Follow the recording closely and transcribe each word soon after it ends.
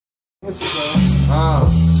Yeah.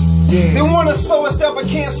 They wanna slow us down, but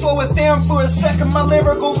can't slow us down for a second. My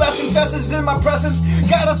lyrical lesson festers in my presence.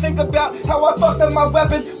 Gotta think about how I fucked up my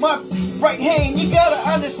weapon, my right hand. You gotta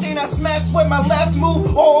understand I smack with my left,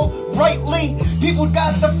 move all rightly. People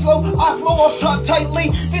got the flow, I flow off top tightly.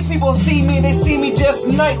 These people see me, they see me just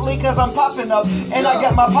nightly, cause I'm popping up, and I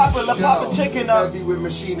got my popular poppin' chicken up. Heavy with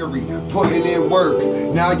machinery, putting in work.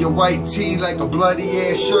 Now your white tee like a bloody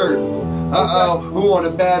ass shirt. Who wanna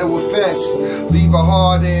battle with Fest? Leave a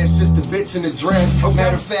hard ass, just a bitch in a dress.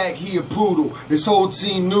 Matter of fact, he a poodle. This whole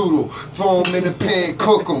team noodle. Throw him in the pan,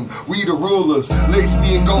 cook him. We the rulers. Lace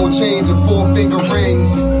me in gold chains and 4-finger rings.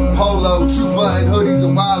 Polo, 2-button hoodies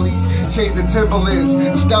and Wallies. Chains and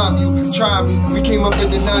Timberlands. Stomp you, try me. We came up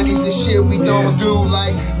in the 90s and shit we don't do.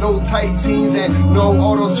 Like no tight jeans and no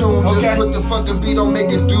auto-tune. Just put the fucking beat on, make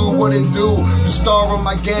it do what it do. The star of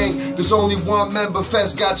my gang. There's only one member.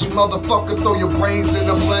 Fest got you motherfucker. Throw your brains in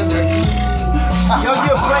the blender. Yo,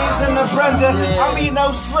 your brains in the blender. I'll be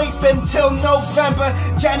no sleep until November.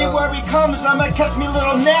 January comes, I'ma catch me a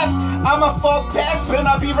little nap. I'ma fall back, but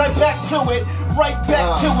I'll be right back to it. Right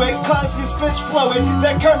back to it, cause this bitch flowing.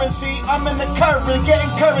 That currency, I'm in the current, getting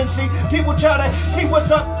currency. People try to see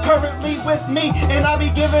what's up currently with me, and I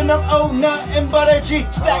be giving them nothing but a G.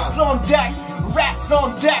 Stacks on deck, rats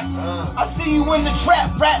on deck. I see you in the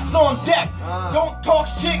trap, rats on deck. Don't talk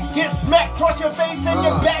shit, get smacked, cross your face and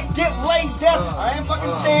your back, get laid down. I ain't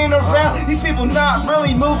fucking staying around. These people not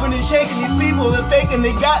really moving and shaking. These people are faking,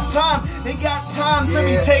 they got time. They got time to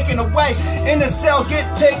be taken away. In the cell,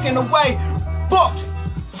 get taken away. Booked.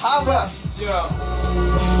 Holla. Yo.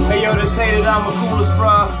 Hey yo, they say that I'm the coolest,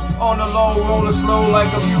 bruh. On the low, rolling slow like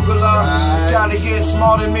a bugler. Trying to get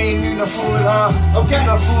smarter than me, you not fooling her. Okay. You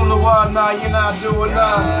not fooling her, nah, you're not doing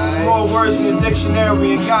nothing. More words in the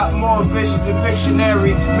dictionary, and got more vicious than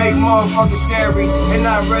Pictionary. Make motherfuckers scary, and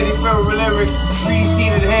not ready for lyrics.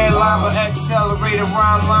 Reseated headline, but accelerated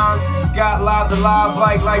rhyme lines. Got live to live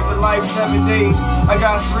like the life 7 days. I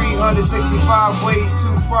got 365 ways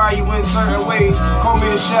to fry you in certain ways. Call me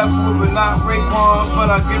the chef, but not Raekwon,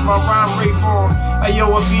 but I get my rhyme rate on. Hey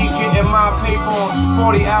yo, I be getting my paper on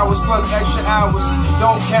 40 hours plus extra hours.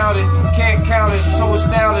 Don't count it, can't count it. So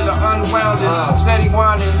astounded or unwounded. Steady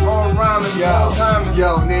winding, on rhyming, all timing.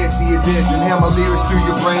 Yo, Nancy is this, and hammer lyrics through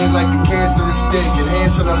your brain like a cancerous stick.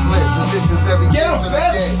 Enhancing a flip, positions every chance that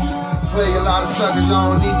I get. Play a lot of suckers,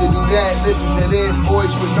 I don't need to do that. Listen to this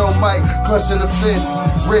voice with no mic, clutching the fist.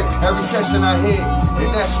 Rip every session I hit,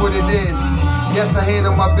 and that's what it is. Yes, I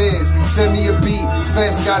handle my biz. Send me a beat,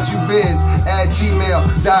 Fest got you biz at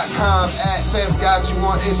gmail.com. At Fest got you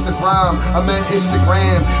on Instagram. I'm at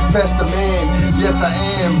Instagram, Fest the man. Yes, I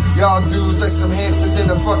am. Y'all dudes like some hamsters in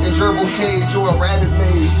a fucking gerbil cage or a rabbit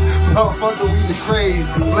maze. Motherfucker, we the craze.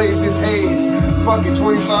 Blaze this haze. Fucking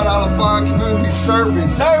 $25 fine community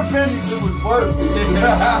service. It was worth it.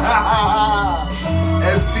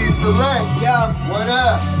 MC Select, yeah, what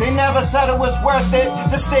up? They never said it was worth it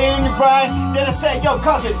to stay in your grind. Then I said, yo,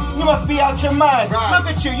 cousin, you must be out your mind. Look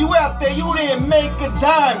at you, you out there, you didn't make a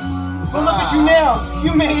dime. But look at you now,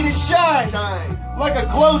 you made it shine. Like a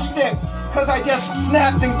glow stick. Cause I just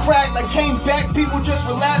snapped and cracked, I came back, people just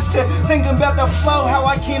relapsed to thinking about the flow, how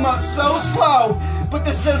I came up so slow. But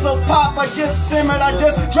the sizzle pop, I just simmered, I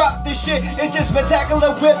just dropped this shit. It's just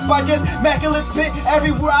spectacular whip, I just immaculate spit.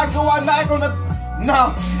 Everywhere I go, I'm not gonna.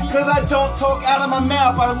 No, cause I don't talk out of my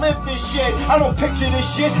mouth, I live this shit. I don't picture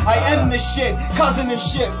this shit, I am this shit. Cousin and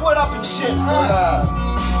shit, what up and shit, huh?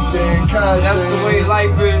 That's the way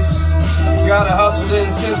life is. Gotta hustle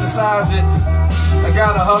then synthesize it. I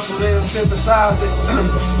gotta hustle then synthesize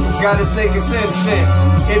it. Gotta stay consistent.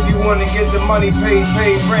 If you wanna get the money, pay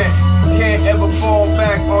rent. Can't ever fall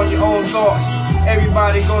back on your own thoughts.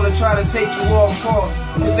 Everybody gonna try to take you off course,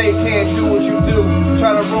 cause they can't do what you do.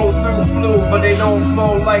 Try to roll through flu, but they don't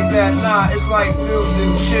flow like that. Nah, it's like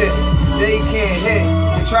building shit. They can't hit,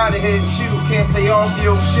 they try to hit you, can't stay off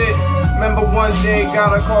your shit. Remember one day,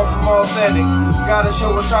 got a call from Authentic. Gotta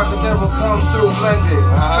show a chocolate devil come through, blended,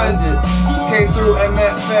 splendid. Came through and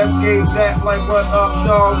met Fest, gave that like what up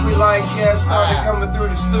dog. We like yeah, started coming through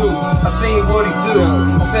the stew. I seen what he do,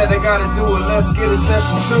 I said I gotta do it, let's get a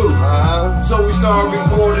session too. So we started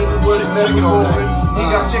recording, it was never moving. He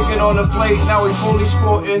got chicken on the plate, now he fully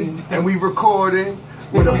sporting. And we recording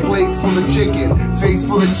with a plate full of chicken, face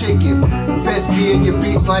full of chicken. Fest be in your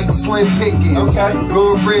beats like Slim Pickens.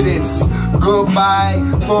 Good riddance, goodbye.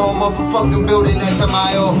 Throw them off a fucking building that's a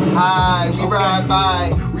mile high. We ride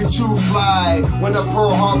by, we too fly. When the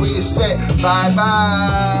Pearl Harbor is set, bye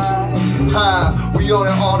bye. Ha, we own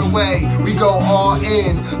it all the way. We go all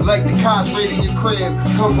in, like the cops raiding your crib.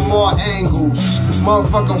 Come from all angles.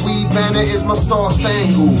 Motherfucking weed banner is my star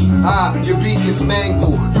spangle. Ah, your beat is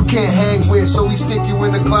mangled. You can't hang with, so we stick you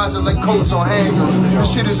in the closet like coats on hangers.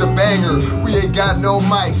 This shit is a banger. We ain't got no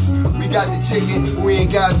mics. We got the chicken, we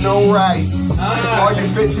ain't got no rice. All you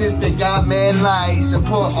bitches, they got mad lice. And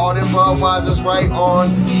put all them Budweisers right on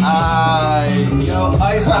ice. Yo,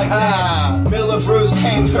 ice like that. Miller Bruce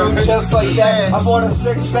came through just like that. I bought a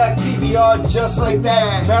 6-pack PBR just like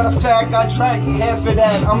that. Matter of fact, I drank half of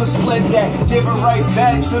that. I'ma split that, give it right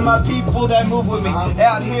back to my people that move with me.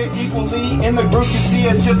 Out here equally in the group, you see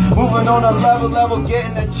us just moving on a level,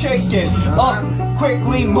 getting the chicken. Up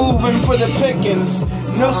quickly, moving for the pickings.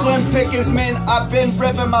 No slim pickings, man, I've been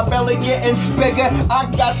ripping, my belly getting bigger.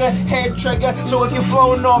 I got the hair trigger, so if you're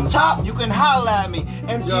floating off top, you can holla at me.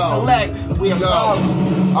 MC Select, we a problem.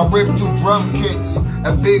 I rip through drum kits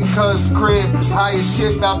at Big Cuz crib, high as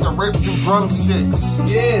shit, about to rip through drumsticks.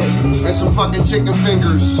 Yeah. And some fucking chicken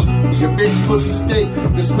fingers. Your bitch pussy stink,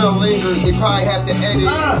 the smell lingers. They probably have to edit.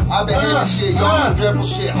 I been hearing shit, y'all some dreadful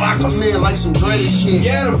shit. Lock them in like some dreaded shit.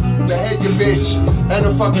 Get 'em. Behead your bitch and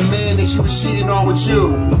a fucking man that she was cheating on with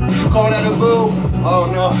you. You call that a boo? Oh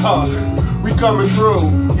no, we coming through.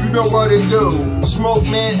 You know what it do. Smoke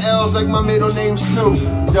man L's like my middle name Snoop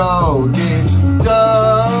Dogg.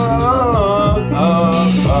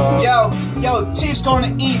 Yo, Chief's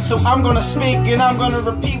gonna eat, so I'm gonna speak and I'm gonna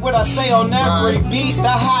repeat what I say on every beat. The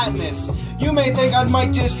hotness. You may think I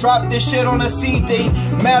might just drop this shit on a CD.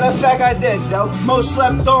 Matter of fact, I did though. Most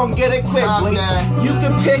slept on, get it quickly. You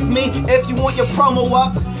can pick me if you want your promo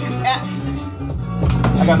up.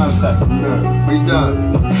 I got nothing to say. Yeah, we done.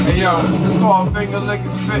 Hey yo, it's called finger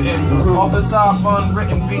licking spitting. Off the top,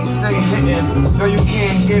 unwritten beats stay hitting. Though you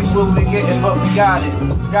can't get what we getting, but we got it.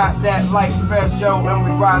 Got that like best, yo, and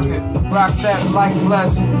we rock it. Rock that like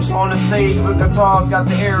bless. On the stage with guitars, got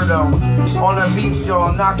the air though. On the beat, yo,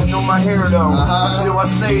 I'm knocking on my hair though. Yo, I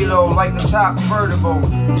stay low like the top convertible.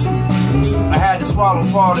 I had to swallow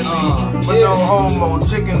part of me, but no homo,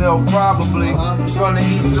 chicken though, probably. Gonna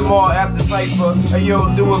eat some more after cypher. Hey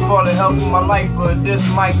yo, do it for the help of my life. This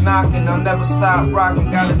mic knocking, I'll never stop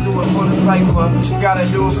rocking. Gotta do it for the cypher. Gotta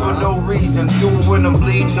do it for no reason. Do it when I'm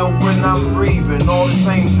bleeding, no when I'm breathing. All the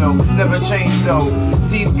same though, never change though.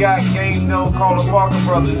 Teeth got game though, call the Parker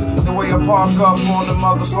Brothers. The way I park up on the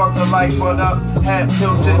motherfucker like what up, hat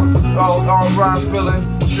tilted, all rhyme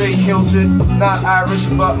spilling. Straight kilted, not Irish,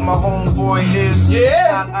 but my homeboy is.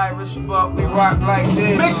 Yeah. Not Irish, but we rock like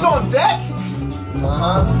this. Mix on deck.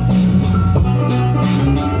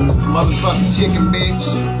 Motherfucking chicken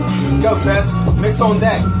bitch. Go Fest. Mix on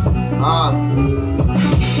deck.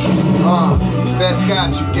 Best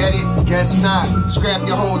got you, get it? Guess not. Scrap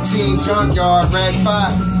your whole team, junkyard, red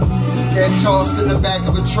fox. Get tossed in the back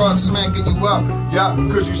of a truck, smacking you up. Yup,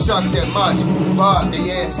 cause you suck that much. Fuck,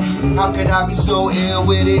 they ask, how could I be so ill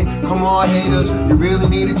with it? Come on, haters, you really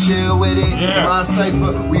need to chill with it. My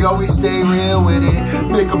cipher, we always stay real with it.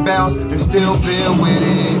 Make a bounce and still build with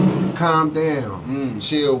it. Calm down,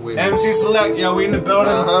 chill with it. MC Select, yo, we in the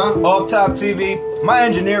building. Off Top TV. My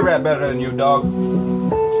engineer rap better than you, dog.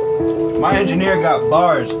 My engineer got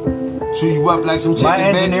bars. Chew you up like some chicken. My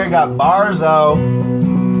engineer got bars, though.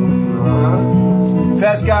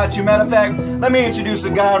 Fest got you. Matter of fact, let me introduce the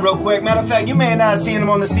guy real quick. Matter of fact, you may not have seen him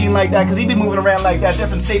on the scene like that because he be moving around like that,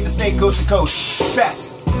 different state to state, coast to coast. Fest.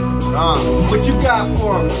 What you got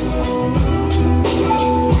for him?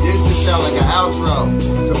 This just sound like an outro.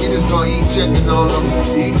 So we just gonna eat chicken on them,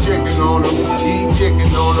 eat chicken on them, eat chicken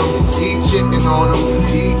on them, eat chicken on them,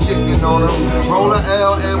 eat chicken on them. Roll a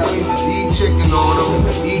L and we eat chicken on them,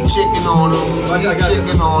 eat chicken on them, eat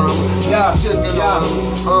chicken on them, Yeah, chicken on them.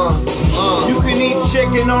 You can eat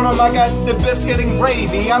chicken on them. I got the biscuit and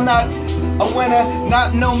gravy. I'm not a winner,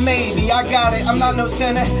 not no maybe. I got it, I'm not no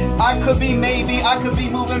sinner. I could be maybe, I could be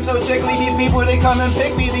moving so sickly. These people, they come and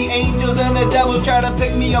pick me. The angels and the devils try to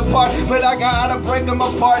pick me apart, but I gotta break them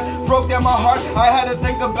apart. Broke down my heart, I had to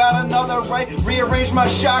think about another way. Rearrange my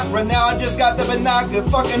chakra, now I just got the binocular.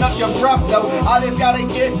 Fucking up your breath though, I just gotta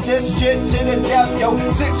get this shit to the depth, yo.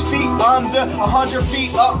 6 feet under, 100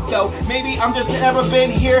 feet up though. Maybe I'm just never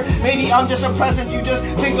been here, maybe I'm just a present you just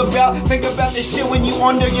think about this shit when you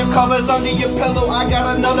under your covers, under your pillow. I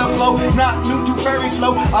got another flow, not new to very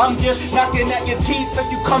slow. I'm just knocking at your teeth if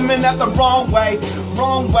you coming at the wrong way,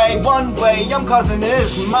 one way. I'm causing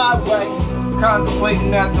this my way.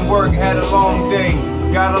 Contemplating after work, had a long day.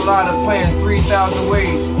 Got a lot of plans, 3,000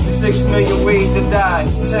 ways, 6 million ways to die,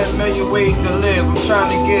 10 million ways to live. I'm trying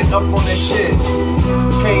to get up on this shit.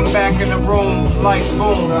 Came back in the room, lights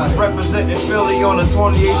boom. Representing Philly on the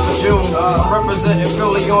 28th of June. I'm representing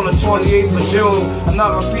Philly on the 28th of June. I'm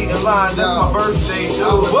not repeating lines, that's my birthday, dude.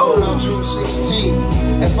 I was born on June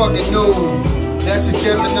 16th at fucking noon. That's a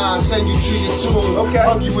Gemini, send you to your tomb. Okay.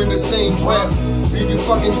 Hug you in the same breath. Leave you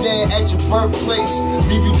fucking dead at your birthplace.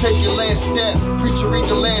 Leave you take your last step. Preacher read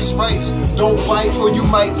the last rites. Don't bite or you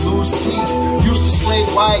might lose teeth. Used to slay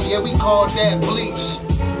white, yeah, we call that bleach.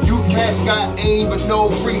 You cats got aim but no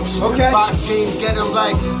reach. Okay. Box game, get him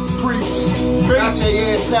like preach. Knock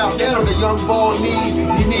their ass out, that's what a young boy need.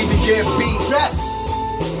 He need to get beat. Yes.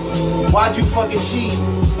 Why'd you fucking cheat?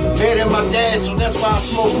 Better than my dad, so that's why I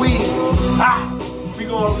smoke weed. Ha! We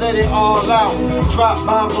gonna let it all out. Drop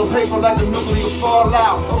bombs on paper like a nuclear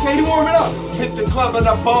fallout. Okay, you warm it up. Hit the club and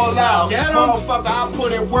I ball out. Get 'em. Motherfucker, I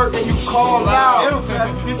put in work and you call out.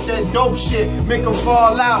 This that dope shit, make them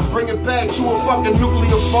fall out. Bring it back to a fucking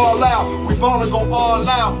nuclear fallout. We ballin' go all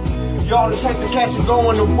out. Y'all the type of cats who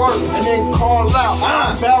going to work and then call out.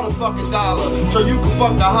 About a fucking dollar, so you can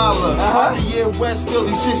fuck the holler. Party in West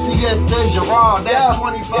Philly, 60th and Gerard. That's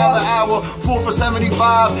 25 an hour, 4 for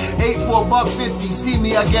 75, 8 for $1.50. See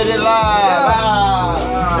me, I get it live.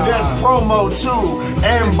 And that's promo too,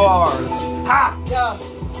 and bars. Ha!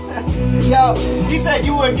 Yo, he said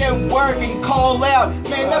you were getting work and called out.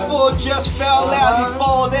 Man, that fool just fell out. He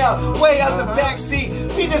fall down way out the back seat.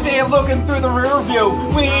 We just ain't looking through the rear view.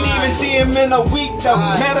 We ain't even see him in a week though.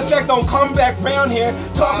 Matter of fact, don't come back round here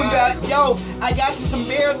talking about, yo, I got you some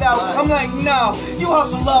beer though. I'm like, no, you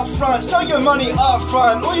hustle up front, show your money up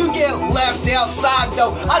front, or you get left outside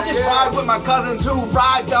though. I just ride with my cousins who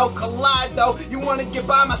ride though, collide though. You wanna get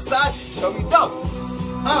by my side? Show me dope.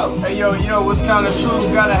 Oh. Hey yo, what's kinda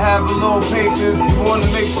true? Gotta have a little paper if you wanna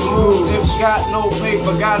make some moves. If you got no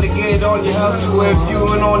paper, gotta get on your hustle. If you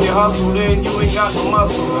ain't on your hustle, then you ain't got no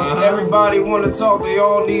muscle. Everybody wanna talk, they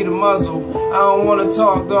all need a muzzle. I don't wanna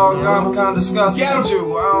talk, dog, I'm kinda disgusted with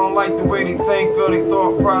you. I don't like the way they think or they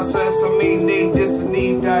thought process. I mean, they just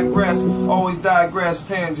need digress. Always digress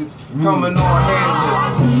tangents. Coming on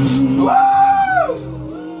hand. Woo!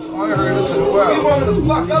 I heard this in the world. We warming the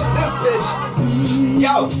fuck up in this bitch.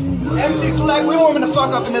 Yo, MC Select, we warming the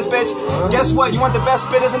fuck up in this bitch. Guess what? You want the best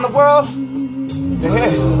spitters in the world? They're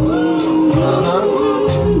here.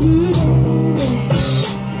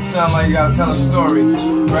 Sound like you gotta tell a story,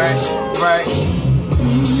 right?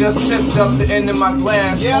 Just tipped up the end of my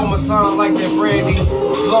glass. Form a sound like that brandy.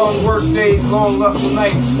 Long work days, long lustful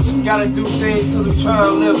nights. Gotta do things cause I'm trying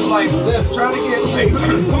to live life. Trying to get paid.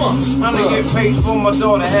 Come on. Trying to get paid for my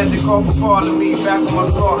daughter. Had to call for part of me back on my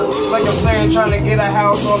slaughter. Like I'm saying, trying to get a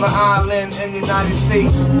house on the island in the United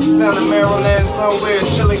States. Down in Maryland somewhere,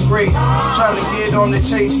 chilling great. Trying to get on the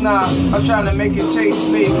chase now. I'm trying to make it chase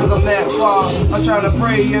me cause I'm that far. I'm trying to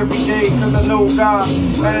pray every day cause I know God.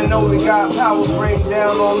 And I know we got power bring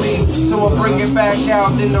down on me. So I bring it back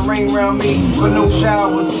out, then the rain around me. But no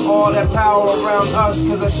showers, all that power around us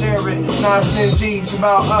cause I share it. 9 cent G's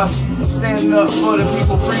about us. Standing up for the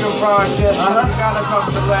people, freedom project. Gotta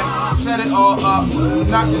come collect, set it all up,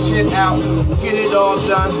 knock the shit out, get it all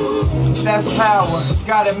done. That's power,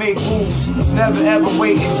 gotta make moves, never ever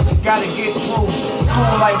waiting, gotta get through.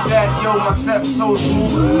 Cool like that, yo, my steps so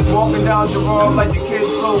smooth. Walking down the road like the kids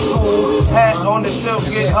so cool. Hat on the tilt,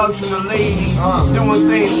 get hugs from the ladies. Doing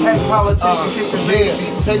things, head politics and kissing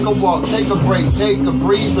babies. Take a walk, take a break, take a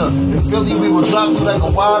breather. In Philly, we will drop you like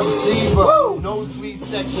a wide receiver. Nosebleed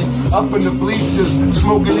section, up in the bleachers.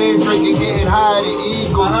 Smoking and drinking, getting high at the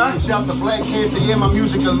Eagles. Shout the Black Cancer, yeah, my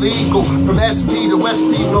music illegal. From SP to West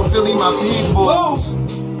P, no Philly, my people.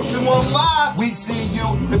 215. We see you.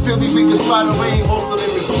 In Philly, we can slide a lane, most of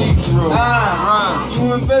them is see-through.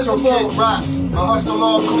 You invisible. So kick rocks, I hustle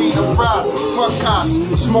all clean and proud. Fuck cops,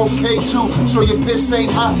 smoke K2, so your piss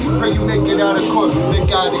ain't hot. Pray you make it out of court, they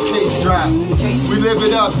got the case drop. We live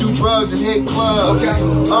it up, do drugs and hit clubs.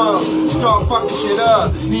 Start fucking shit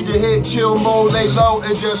up. Need to hit chill mode, lay low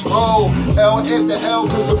and just roll. L hit the L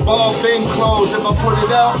cause the ball been closed. If I put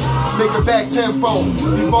it out, make it back tenfold.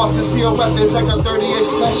 These bosses conceal weapons like a 38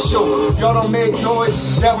 special. Y'all don't make noise,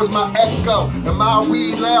 that was my echo. And my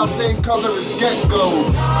weed loud, same color as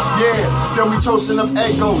geckos. Yeah, then we toasting up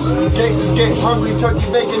echoes. Gangsters get hungry, turkey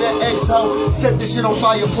bacon and eggs ho. Set this shit on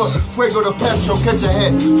fire, put fuego to petrol. Catch a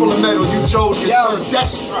head full of metal, you chose get turned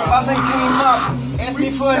destra. Cousin came up, asked me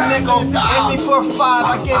for a nickel, asked me for 5,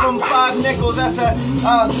 I gave him 5 nickels. That's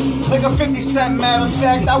like a 50 cent, matter of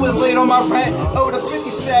fact. I was late on my rent, owed a 50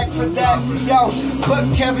 cent sack for that. Yo, but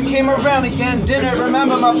Kevin came around again, didn't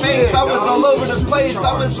remember my face. I was all over the place.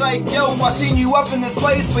 I was like, yo, I seen you up in this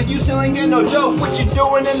place, but you still ain't get no dope. What you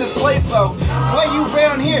doing in this place though? Why you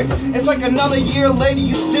around here? It's like another year later,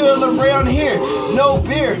 you still around here. No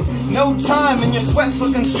beard, no time, and your sweat's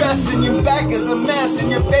looking stressed, and your back is a mess, and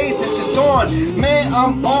your face is just gone. Man,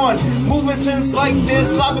 I'm on, moving since like this.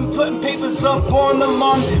 I've been putting papers up on the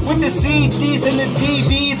lawn with the CDs and the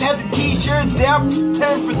DVs. Had the t-shirts out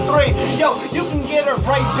 10 for 3. Yo, you can get it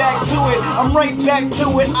right back to it. I'm right back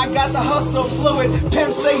to it. I got the hustle fluid.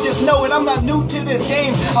 Pimp say just know it. I'm not new to this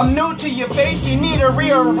game. I'm new to your face. You need to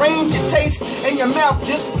rearrange your taste and your mouth.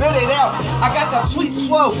 Just spit it out. I got that sweet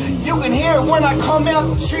flow. You can hear it when I come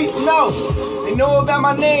out the streets. No, they know about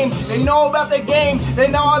my name, they know about the game, they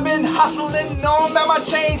know I've been hustling, know about my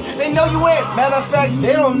change, they know you ain't. Matter of fact,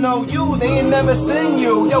 they don't know you, they ain't never seen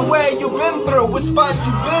you. Yo, where you been through, what spots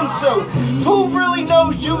you been to? Who really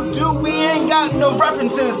knows you do? We ain't got no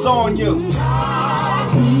references on you.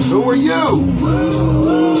 Who are you?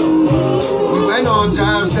 We went on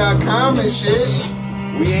jobs.com and shit.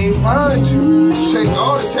 We ain't find you. Check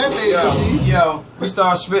all the temp agencies. Yo, we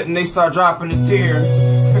start spitting, they start dropping a tear.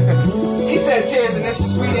 He said tears and this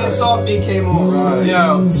sweet and salt beat came on. Right.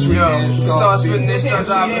 Yo, we start spitting, they start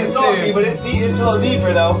dropping a tear. But it's a little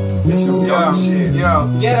deeper though. It's some dumb shit. Yo,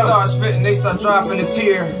 we start spitting, they start dropping a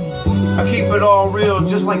tear. I keep it all real,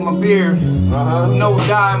 just like my beard. No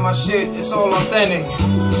dye in my shit, it's all authentic.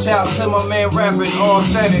 Shout out to my man rapping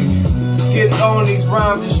authentic. Get on these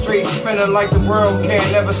rhymes and straight spinning like the world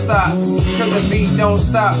can't never stop. Cause the beat don't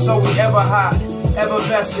stop, so we ever hot, ever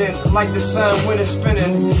blessing. Like the sun when it's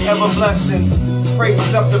spinning, ever blessing.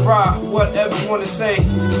 Praises up the rock, whatever you wanna say.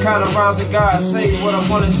 Kind of rhymes that God say what I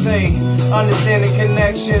wanna say. Understand the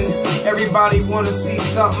connection, everybody wanna see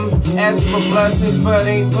something. Ask for blessings, but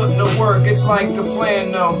ain't putting the work. It's like a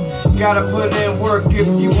plan though. Gotta put in work if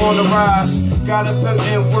you wanna rise. Gotta put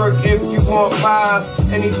in work if you want pies.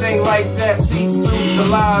 Anything like that, see through the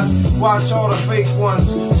lies. Watch all the fake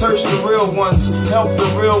ones, search the real ones. Help the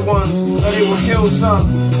real ones, or they will kill some.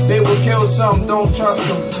 They will kill some, don't trust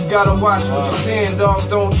them. Gotta watch what you're saying, dog,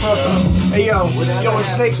 don't trust them. Hey yo,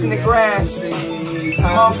 snakes in the grass.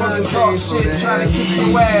 Motherfuckers talk shit, trying to kick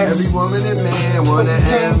your ass. Every woman and man wanna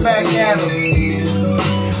back at MC.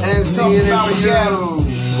 MCing it for you.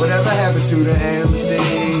 Whatever happened to the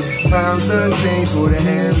MC? Times done changed for the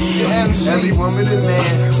MC. Every woman and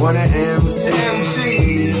man wanna MC.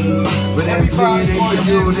 But MCing it for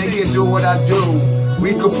you, they can do what I do.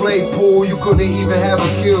 We could play pool, you couldn't even have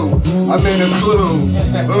a cue. I'm in a clue.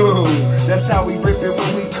 Ooh, that's how we rip it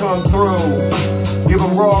when we come through. Give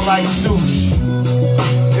them raw like sushi.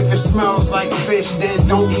 If it smells like fish, then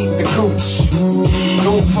don't eat the cooch.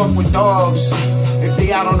 Don't fuck with dogs if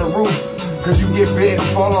they out on the roof. Cause you get bit and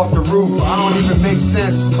fall off the roof. I don't even make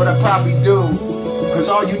sense, but I probably do. Cause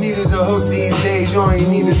all you need is a hook these days, you don't even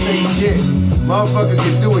need to say shit. Motherfucker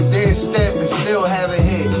can do a dead step and still have a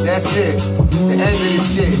hit. That's it. The end of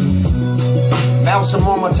this shit. Mouse them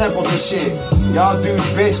on my temples and shit. Y'all dudes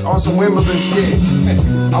bitch on some Wimbledon shit.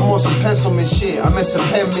 I'm on some pencilman shit. I'm in some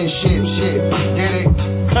penman shit. Get it?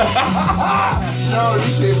 Yo,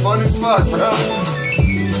 this shit fun as fuck, bro.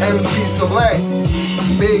 MC Select.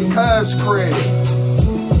 Big Cuz Crib.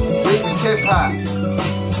 This is hip hop.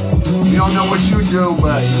 We don't know what you do,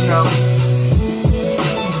 but you know.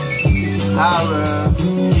 Holla.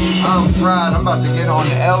 I'm fried. I'm about to get on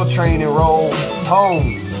the L train and roll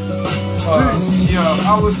home. Yo,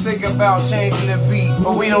 I was thinking about changing the beat,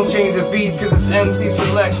 but we don't change the beats cause it's MC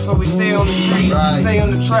Select, so we stay on the street, stay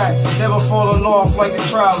on the track, never falling off like the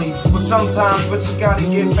trolley. But sometimes, but you gotta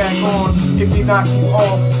get back on. If you knock you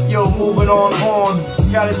off, yo, moving on.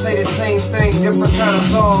 Gotta say the same thing, different kind of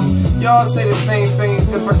song. Y'all say the same things,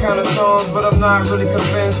 different kind of songs, but I'm not really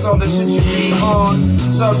convinced on the shit you be on.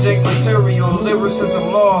 Subject material,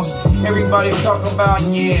 lyricism lost. Everybody talking about,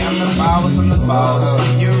 yeah, I'm the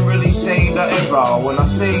boss. You really say nothing wrong when I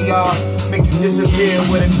say y'all make you disappear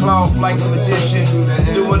with a cloth like a magician.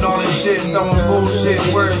 Doing all this shit, throwing bullshit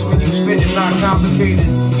words when you spit it, not complicated.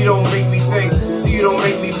 You don't make me think, so you don't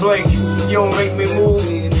make me blink. You don't make me move,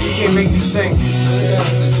 you can't make me sink.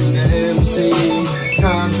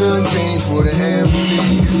 Times done changed for the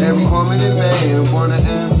MC. Every woman and man wanna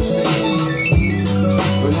MC.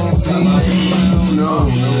 But MC, no.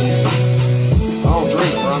 I don't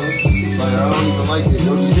drink, brother. Like, I don't even like it.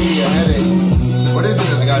 It'll just give me a headache. What is it?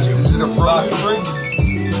 Is it a frozen drink?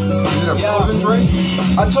 Is it a frozen drink?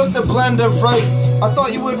 I took the blender right I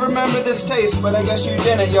thought you would remember this taste, but I guess you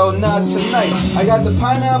didn't, yo, not tonight. I got the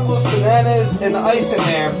pineapples, bananas, and the ice in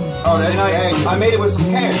there. Oh, that's I made it with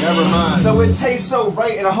some carrot. Never mind. So it tastes so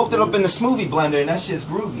right, and I hooked it up in the smoothie blender, and that shit's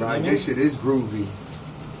groovy. Right, this shit is groovy.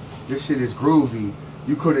 This shit is groovy.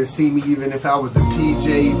 You couldn't see me even if I was a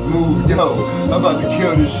PJ move. Yo, I'm about to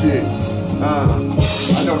kill this shit.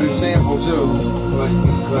 I know this sample too.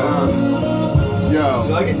 Yo,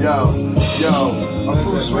 a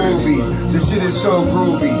fruit smoothie. This shit is so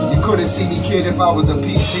groovy. You couldn't see me, kid, if I was a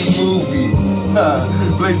PG movie.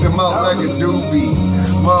 Blaze him out like a doobie.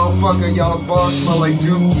 Motherfucker, y'all bars smell like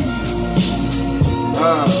dookie.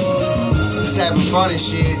 Just having fun and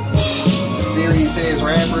shit. Serious ass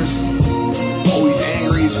rappers. Always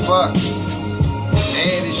angry as fuck.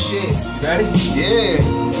 Mad as shit. Ready? Yeah.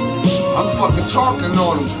 I'm fucking talking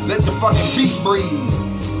on them. Let the fucking beat breathe.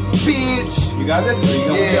 Bitch. You got this?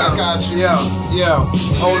 Yeah, I got you. Yo,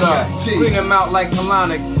 hold up. Clean them out like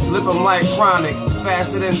colonic. Lift them like chronic.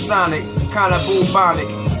 Faster than Sonic. Kinda bubonic.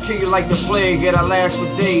 Kill you like the plague, and I last for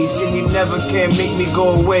days. And you never can make me go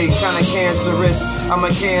away. Kinda cancerous. I'm a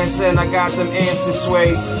cancer and I got them answers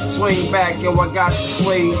sway. Swing back, yo, I got the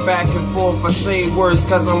sway. Back and forth, I say words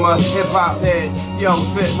cause I'm a hip-hop head. Yo,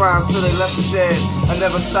 spit rhymes till they left for dead. I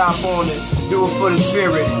never stop on it, do it for the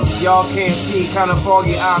spirit. Y'all can't see, kinda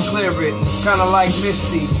foggy, I'll clear it. Kinda like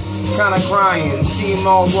Misty, kinda crying. See him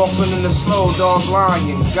all walking in the slow dog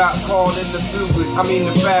lying. Got caught in the fluid,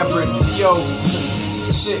 the fabric. Yo,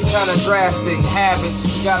 shit kinda drastic.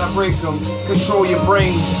 Habits, gotta break them. Control your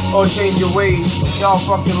brain or change your ways. Y'all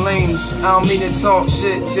fucking lames. I don't mean to talk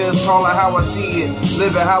shit, just call it how I see it.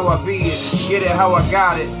 Live it how I be it. Get it how I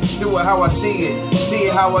got it. Do it how I see it. See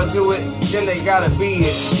it how I do it. Then they gotta be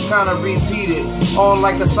it. Kinda repeat it. On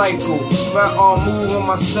like a cycle. Right on move on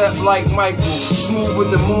my step like Michael. Smooth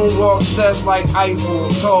with the moonwalk steps like Eiffel.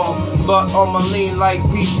 Tall, but on my lean like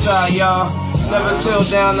pizza, y'all. Never chill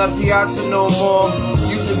down the piazza no more.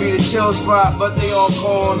 Used to be the chill spot, but they all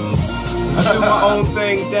gone. I do my own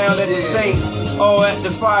thing down at the Saint, or at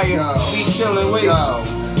the fire. Be chillin', wait.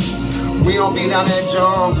 We don't be down that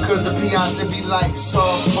John, cause the piazza be like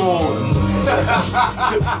soft corn.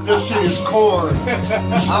 This shit is corn.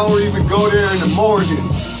 I don't even go there in the morning.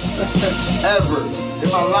 Ever in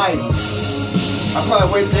my life. I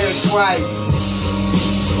probably went there twice.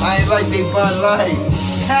 I ain't like they Bud Light.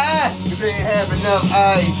 Cause they ain't have enough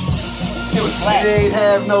ice. It was flat. They ain't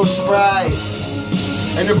have no Sprite.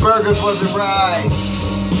 And the burgers wasn't right.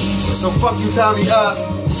 So fuck you, Tommy up.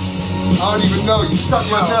 I don't even know, you suck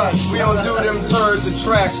my nuts. We don't do them tourist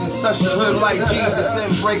attractions. Touch the hood like Jesus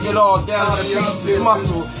and break it all down to pieces.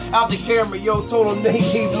 Muscle. Out the camera, yo, told him they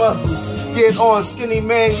need muscle. Get on, skinny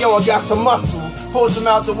man, yo, I got some muscle. Post him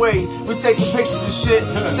out the way, we taking pictures of shit.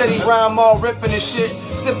 Said he rhyme all ripping and shit.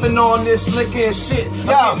 Sipping on this liquor and shit.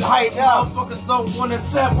 I'm getting hype, motherfuckers don't wanna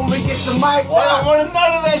accept when we get the mic. They don't want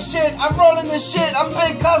none of that shit. I'm rolling this shit. I'm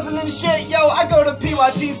big cousin and shit. Yo, I go to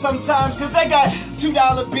PYT sometimes cause they got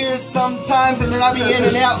 $2 beers sometimes, and then I be in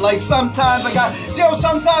and out. Like sometimes I got, yo,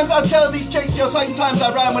 sometimes I tell these chicks, yo, sometimes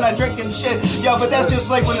I ride when I drink and shit. Yo, but that's just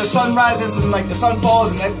like when the sun rises and like the sun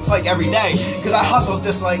falls, and that's like every day. Cause I hustle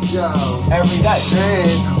just like, yo, every day. Man,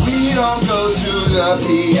 we don't go to the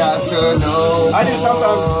piazza no more. I do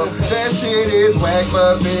sometimes. That shit is whack,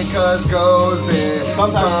 but because goes there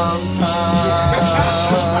sometimes.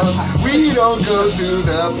 We don't go to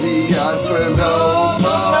the piazza no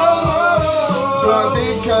more. But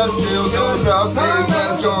because still goes up in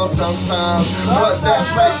the joint sometimes. But that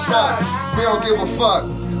place sucks. We don't give a fuck.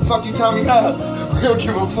 Fuck you, Tommy up. We don't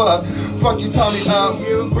give a fuck. Fuck you, Tommy up. We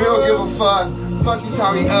don't give a fuck. Fuck you,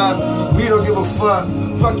 Tommy up. We don't give a fuck.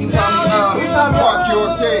 Fuck you, Tommy up. Park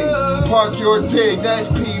your thing. Park your thing. That's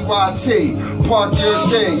PYT. Park your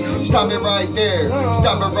thing. Stop it right there.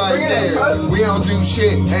 Stop it right there. We don't do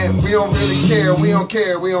shit and we don't really care. We don't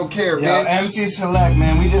care. We don't care, bitch. Yo, MC Select,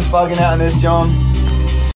 man. We just bugging out in this joint.